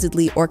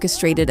supposedly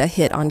orchestrated a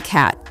hit on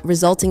Katt,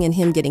 resulting in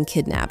him getting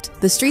kidnapped.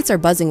 The streets are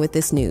buzzing with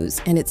this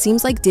news, and it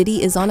seems like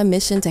Diddy is on a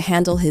mission to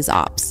handle his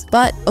ops.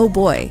 But, oh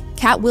boy,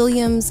 Katt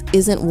Williams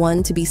isn't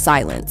one to be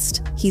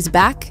silenced. He's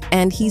back,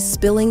 and he's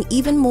spilling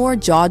even more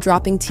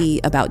jaw-dropping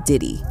tea about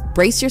Diddy.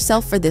 Brace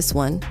yourself for this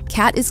one.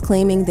 Katt is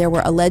claiming there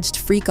were alleged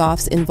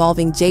freak-offs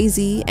involving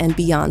Jay-Z and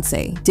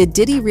Beyonce. Did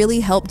Diddy really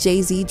help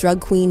Jay-Z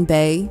drug queen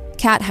Bey?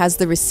 Katt has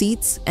the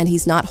receipts, and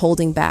he's not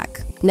holding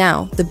back.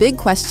 Now, the big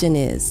question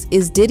is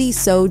Diddy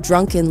so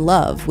drunk in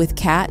love with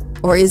Katt,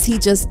 or is he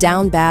just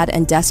down bad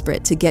and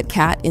desperate to get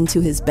Katt into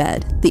his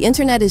bed? The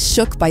internet is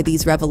shook by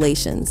these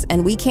revelations,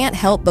 and we can't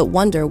help but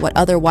wonder what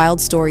other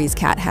wild stories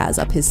Katt has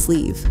up his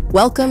sleeve.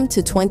 Welcome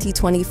to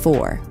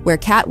 2024, where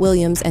Katt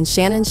Williams and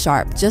Shannon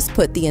Sharpe just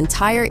put the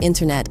entire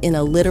internet in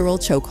a literal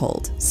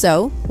chokehold.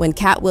 So, when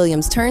Katt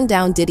Williams turned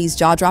down Diddy's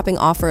jaw-dropping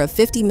offer of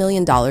 $50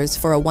 million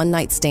for a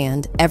one-night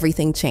stand,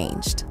 everything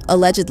changed.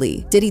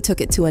 Allegedly, Diddy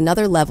took it to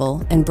another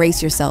level and,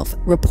 brace yourself,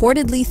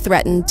 reportedly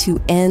threatened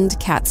to end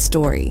Katt's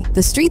story.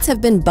 The streets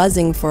have been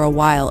buzzing for a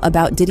while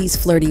about Diddy's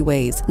flirty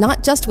ways,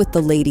 not just with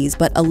the ladies,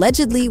 but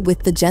allegedly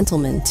with the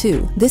gentlemen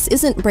too. This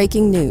isn't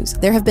breaking news.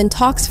 There have been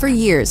talks for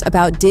years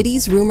about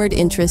Diddy's rumored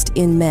interest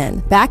in men.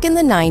 Back in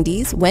the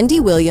 90s, Wendy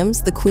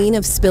Williams, the queen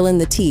of spillin'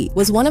 the tea,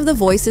 was one of the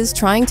voices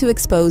trying to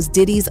expose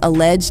Diddy's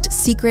alleged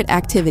secret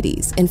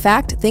activities. In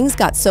fact, things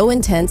got so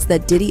intense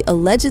that Diddy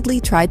allegedly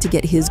tried to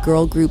get his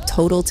girl group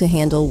Total to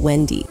handle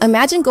Wendy.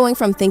 Imagine going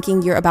from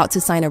thinking you're about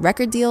to sign a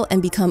record deal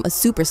and become a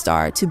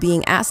superstar to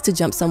being asked to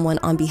jump someone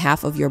on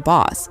behalf of your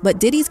boss. But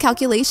Diddy's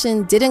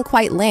calculation didn't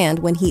quite land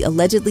when he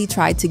allegedly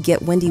tried to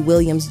get Wendy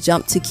Williams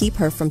jumped to keep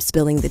her from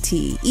spilling the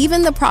tea.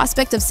 Even the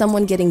prospect of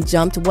someone getting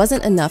jumped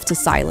wasn't enough to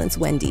silence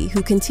Wendy,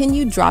 who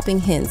continued dropping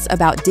hints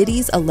about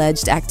Diddy's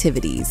alleged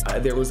activities.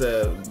 There was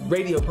a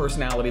radio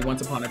personality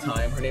once upon a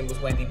time. Her name was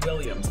Wendy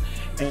Williams,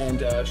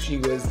 and she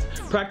was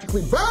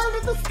practically burned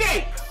at the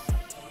stake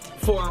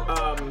for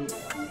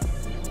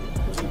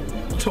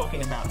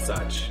talking about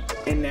such.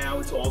 And now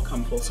it's all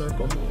come full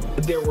circle.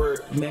 There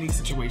were many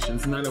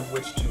situations, none of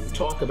which to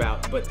talk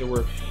about, but there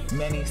were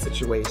many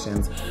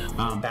situations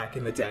back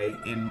in the day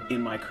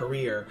in my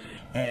career,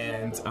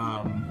 and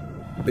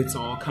it's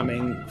all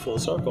coming full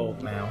circle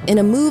now. In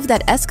a move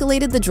that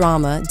escalated the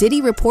drama,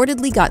 Diddy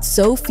reportedly got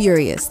so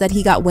furious that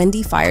he got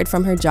Wendy fired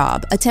from her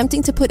job,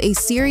 attempting to put a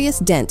serious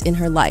dent in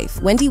her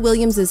life. Wendy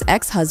Williams'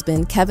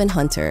 ex-husband, Kevin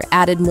Hunter,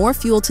 added more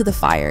fuel to the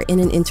fire in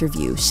an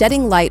interview,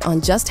 shedding light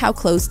on just how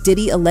close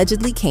Diddy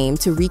allegedly came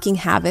to wreaking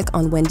havoc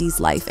on Wendy's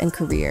life and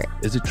career.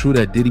 Is it true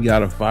that Diddy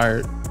got her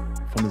fired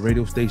from the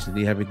radio station, did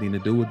he have anything to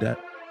do with that?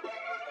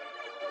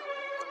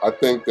 I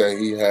think that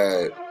he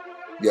had,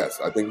 yes,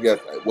 I think he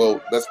had,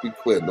 well, let's be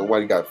clear,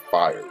 nobody got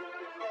fired.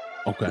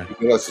 Okay.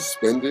 He got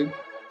suspended.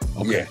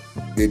 Okay.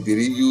 Yeah. Did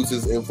he use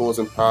his influence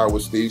and power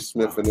with Steve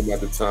Smith and them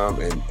at the time,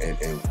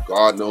 and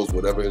God knows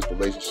whatever his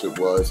relationship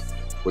was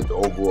with the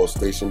overall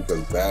station,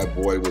 because Bad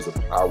Boy was a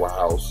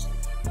powerhouse.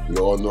 We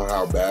all know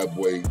how Bad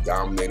Boy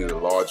dominated a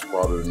large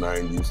part of the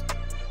 90s.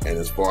 And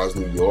as far as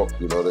New York,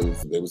 you know,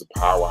 there was a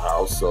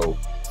powerhouse. So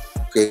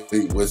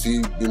was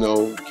he, you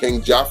know,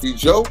 King Joffrey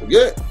Joe?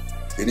 Yeah.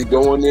 Did he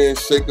go in there and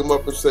shake him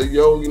up and say,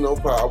 yo, you know,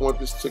 I want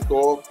this chick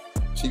off?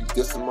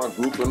 This is my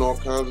group and all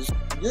kinds of shit.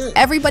 Yeah.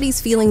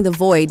 Everybody's feeling the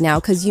void now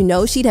because you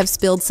know she'd have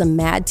spilled some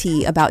mad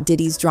tea about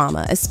Diddy's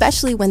drama,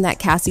 especially when that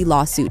Cassie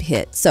lawsuit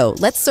hit. So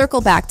let's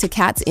circle back to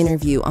Katt's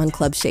interview on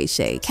Club Shay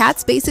Shay.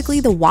 Katt's basically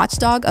the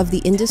watchdog of the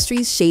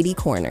industry's shady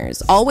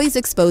corners, always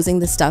exposing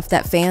the stuff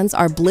that fans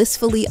are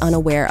blissfully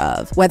unaware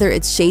of. Whether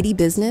it's shady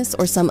business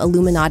or some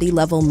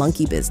Illuminati-level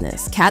monkey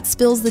business, Katt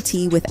spills the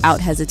tea without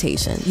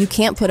hesitation. You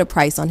can't put a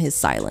price on his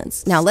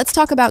silence. Now let's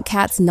talk about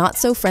Katt's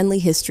not-so-friendly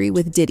history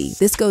with Diddy.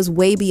 This goes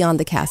way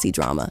beyond the Cassie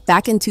drama.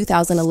 Back in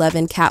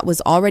 2011, Katt was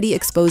already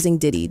exposing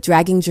Diddy,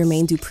 dragging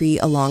Jermaine Dupri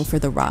along for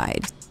the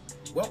ride.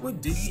 What would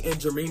Diddy and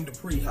Jermaine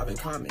Dupri have in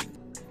common?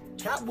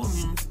 Katt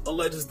Williams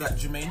alleges that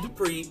Jermaine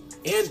Dupri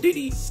and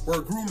Diddy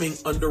were grooming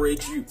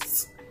underage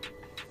youths.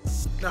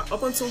 Now,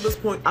 up until this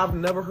point, I've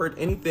never heard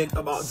anything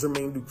about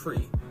Jermaine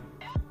Dupri.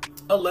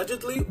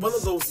 Allegedly, one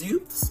of those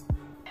youths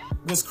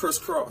was Chris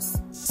Cross.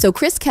 So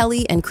Chris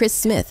Kelly and Chris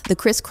Smith, the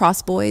Chris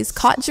Cross boys,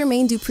 caught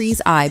Jermaine Dupri's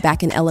eye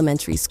back in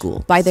elementary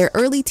school. By their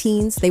early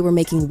teens, they were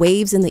making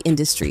waves in the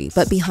industry,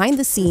 but behind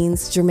the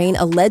scenes, Jermaine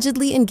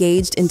allegedly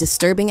engaged in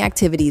disturbing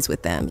activities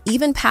with them,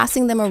 even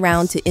passing them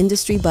around to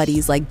industry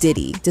buddies like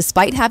Diddy.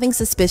 Despite having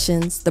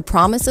suspicions, the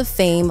promise of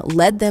fame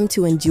led them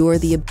to endure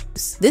the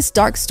abuse. This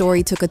dark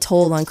story took a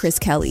toll on Chris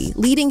Kelly,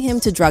 leading him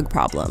to drug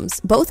problems.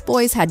 Both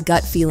boys had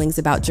gut feelings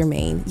about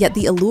Jermaine, yet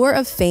the allure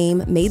of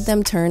fame made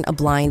them turn a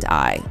blind eye.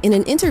 In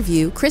an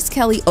interview, Chris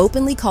Kelly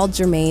openly called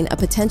Jermaine a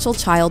potential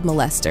child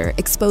molester,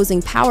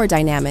 exposing power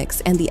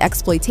dynamics and the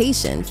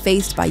exploitation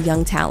faced by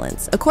young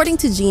talents. According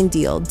to Gene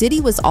Deal, Diddy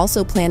was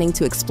also planning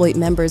to exploit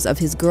members of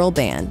his girl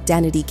band,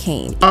 Danity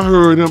Kane. I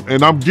heard him,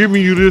 and I'm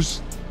giving you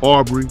this,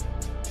 Aubrey.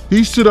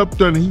 He stood up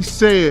there and he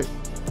said,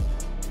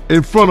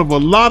 in front of a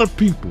lot of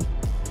people,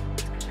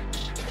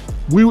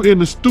 we were in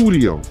the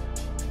studio,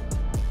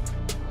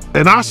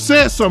 and I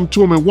said something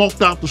to him and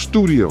walked out the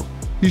studio.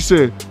 He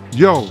said,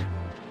 yo,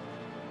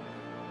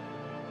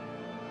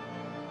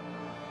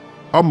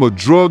 I'm gonna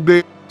drug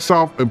their ass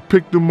off and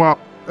pick them up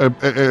and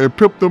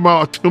pip them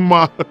out to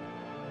my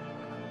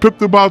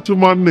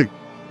nigga.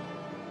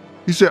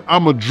 He said,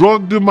 I'm gonna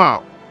drug them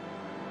out.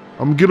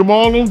 I'm gonna get them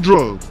all on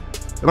drugs,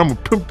 and I'm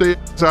gonna pimp their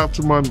ass out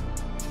to my nigga.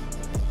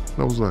 And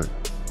I was like,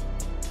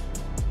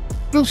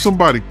 them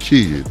somebody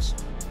kids,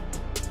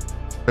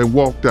 and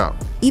walked out.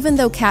 Even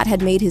though Katt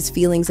had made his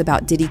feelings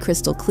about Diddy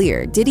crystal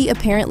clear, Diddy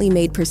apparently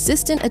made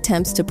persistent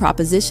attempts to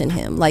proposition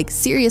him. Like,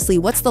 seriously,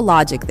 what's the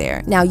logic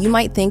there? Now, you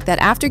might think that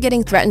after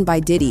getting threatened by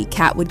Diddy,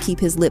 Katt would keep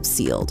his lips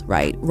sealed,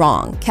 right?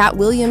 Wrong. Katt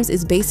Williams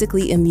is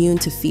basically immune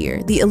to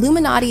fear. The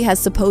Illuminati has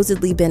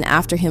supposedly been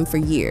after him for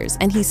years,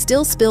 and he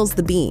still spills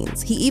the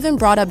beans. He even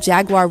brought up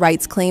Jaguar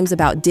Wright's claims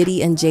about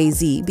Diddy and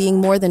Jay-Z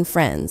being more than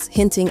friends,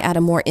 hinting at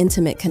a more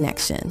intimate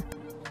connection.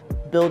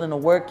 Building a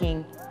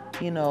working,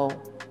 you know,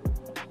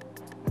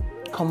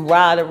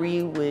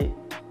 camaraderie with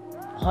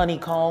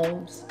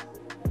Honeycombs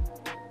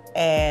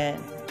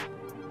and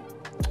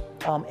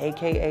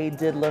AKA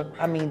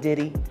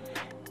Diddy.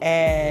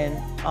 And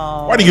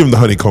why do you give him the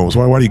honeycombs?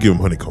 Why do you give him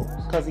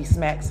honeycombs? Because he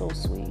smacks so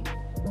sweet.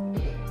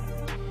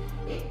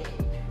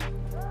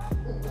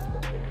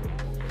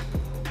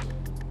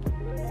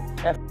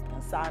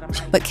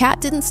 But Katt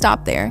didn't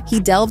stop there.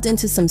 He delved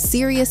into some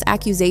serious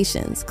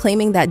accusations,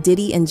 claiming that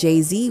Diddy and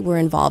Jay-Z were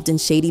involved in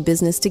shady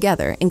business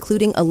together,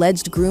 including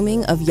alleged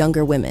grooming of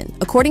younger women.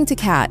 According to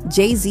Katt,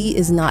 Jay-Z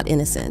is not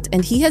innocent,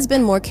 and he has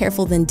been more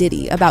careful than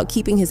Diddy about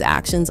keeping his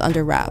actions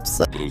under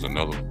wraps. Lose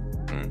another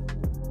one.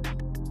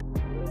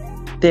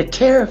 They're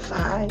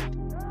terrified.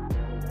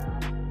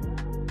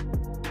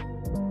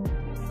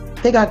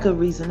 They got good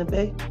reason to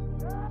be.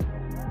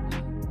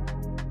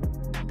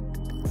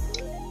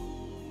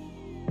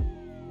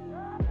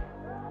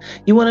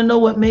 You want to know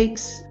what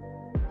makes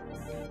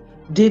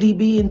Diddy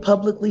being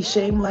publicly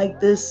shamed like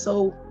this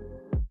so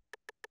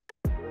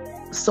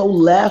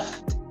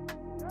left?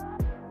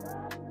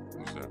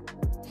 What's that?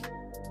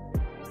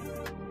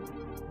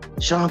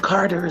 Sean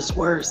Carter is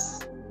worse.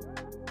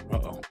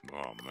 Uh-oh.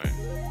 Oh, man.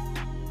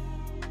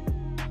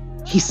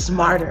 He's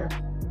smarter.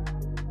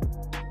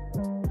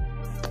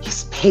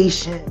 He's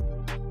patient.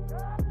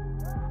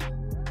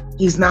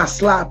 He's not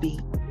sloppy.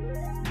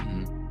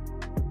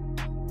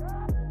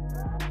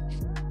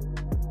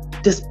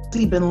 This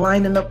he been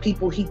lining up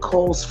people he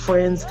calls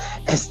friends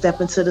and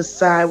stepping to the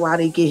side while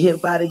they get hit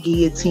by the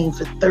guillotine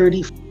for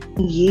 30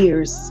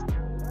 years.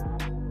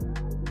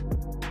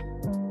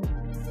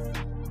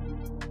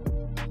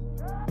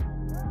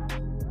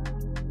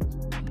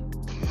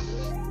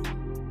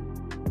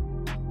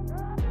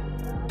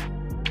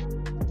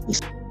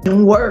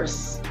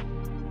 worse.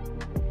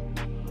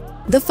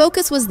 The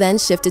focus was then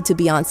shifted to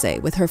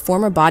Beyonce, with her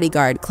former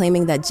bodyguard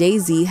claiming that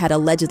Jay-Z had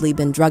allegedly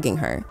been drugging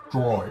her.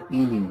 Destroy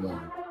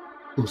anyone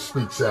who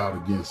speaks out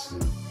against you.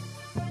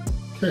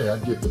 Okay, I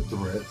get the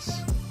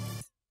threats,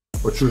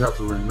 but you have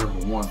to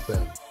remember one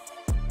thing.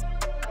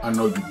 I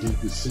know your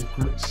deepest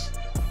secrets.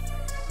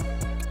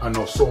 I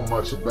know so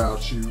much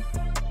about you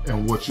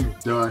and what you've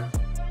done.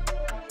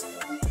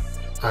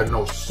 I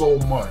know so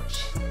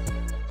much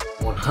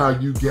on how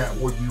you got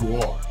where you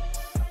are.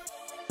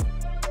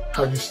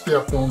 How you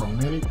stepped on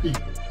many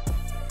people.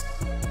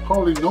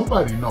 Hardly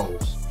nobody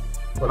knows.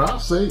 But I'll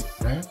say it,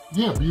 man.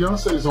 Yeah,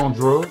 Beyonce's on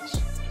drugs.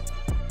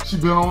 She's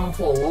been on them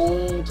for a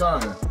long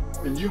time.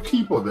 And you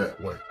keep her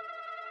that way.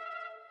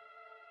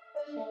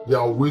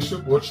 Y'all wish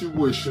it what you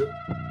wish it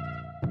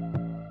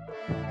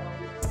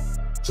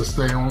to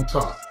stay on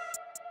top.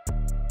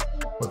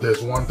 But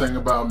there's one thing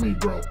about me,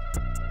 bro.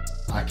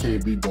 I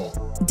can't be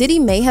bought. Diddy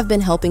may have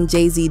been helping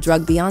Jay-Z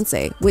drug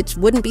Beyonce, which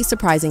wouldn't be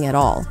surprising at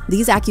all.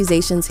 These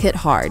accusations hit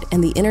hard,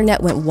 and the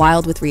internet went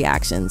wild with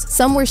reactions.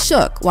 Some were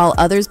shook, while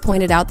others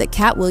pointed out that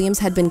Katt Williams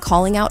had been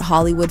calling out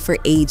Hollywood for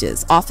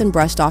ages, often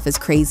brushed off as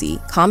crazy.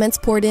 Comments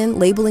poured in,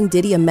 labeling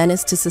Diddy a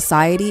menace to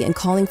society and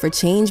calling for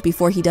change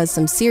before he does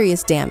some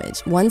serious damage.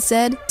 One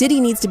said, "Diddy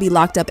needs to be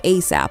locked up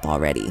ASAP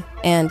already."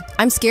 And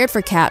 "I'm scared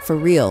for Katt for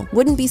real.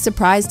 Wouldn't be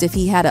surprised if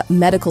he had a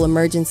medical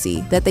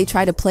emergency that they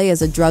try to play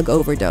as a drug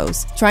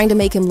overdose, trying to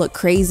make him look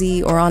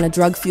crazy or on a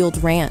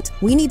drug-fueled rant.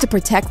 We need to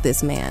protect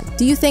this man."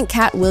 Do you think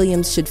Katt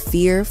Williams should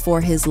fear for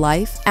his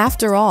life?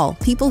 After all,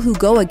 people who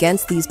go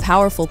against these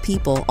powerful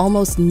people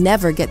almost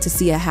never get to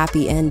see a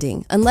happy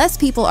ending. Unless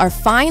people are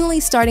finally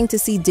starting to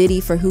see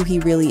Diddy for who he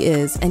really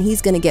is, and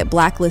he's gonna get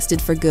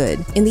blacklisted for good.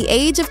 In the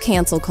age of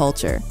cancel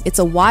culture, it's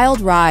a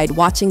wild ride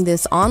watching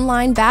this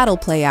online battle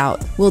play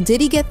out. Will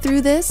Diddy get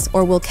through this,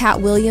 or will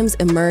Katt Williams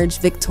emerge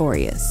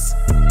victorious?